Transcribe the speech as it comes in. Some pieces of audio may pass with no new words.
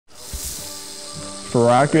For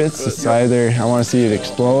rockets, it's either I want to see it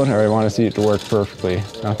explode or I want to see it to work perfectly.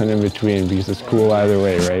 Nothing in between because it's cool either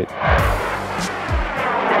way, right?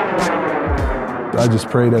 I just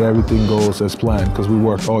pray that everything goes as planned because we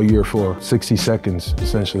worked all year for 60 seconds,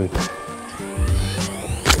 essentially.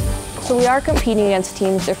 So we are competing against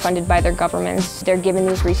teams. They're funded by their governments. They're given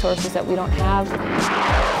these resources that we don't have.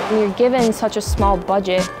 When you're given such a small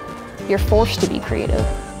budget, you're forced to be creative.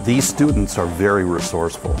 These students are very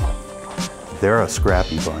resourceful. They're a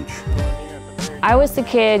scrappy bunch. I was the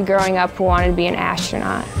kid growing up who wanted to be an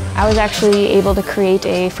astronaut. I was actually able to create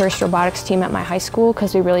a first robotics team at my high school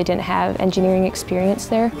because we really didn't have engineering experience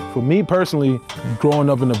there. For me personally, growing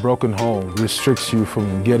up in a broken home restricts you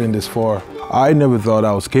from getting this far. I never thought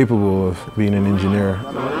I was capable of being an engineer.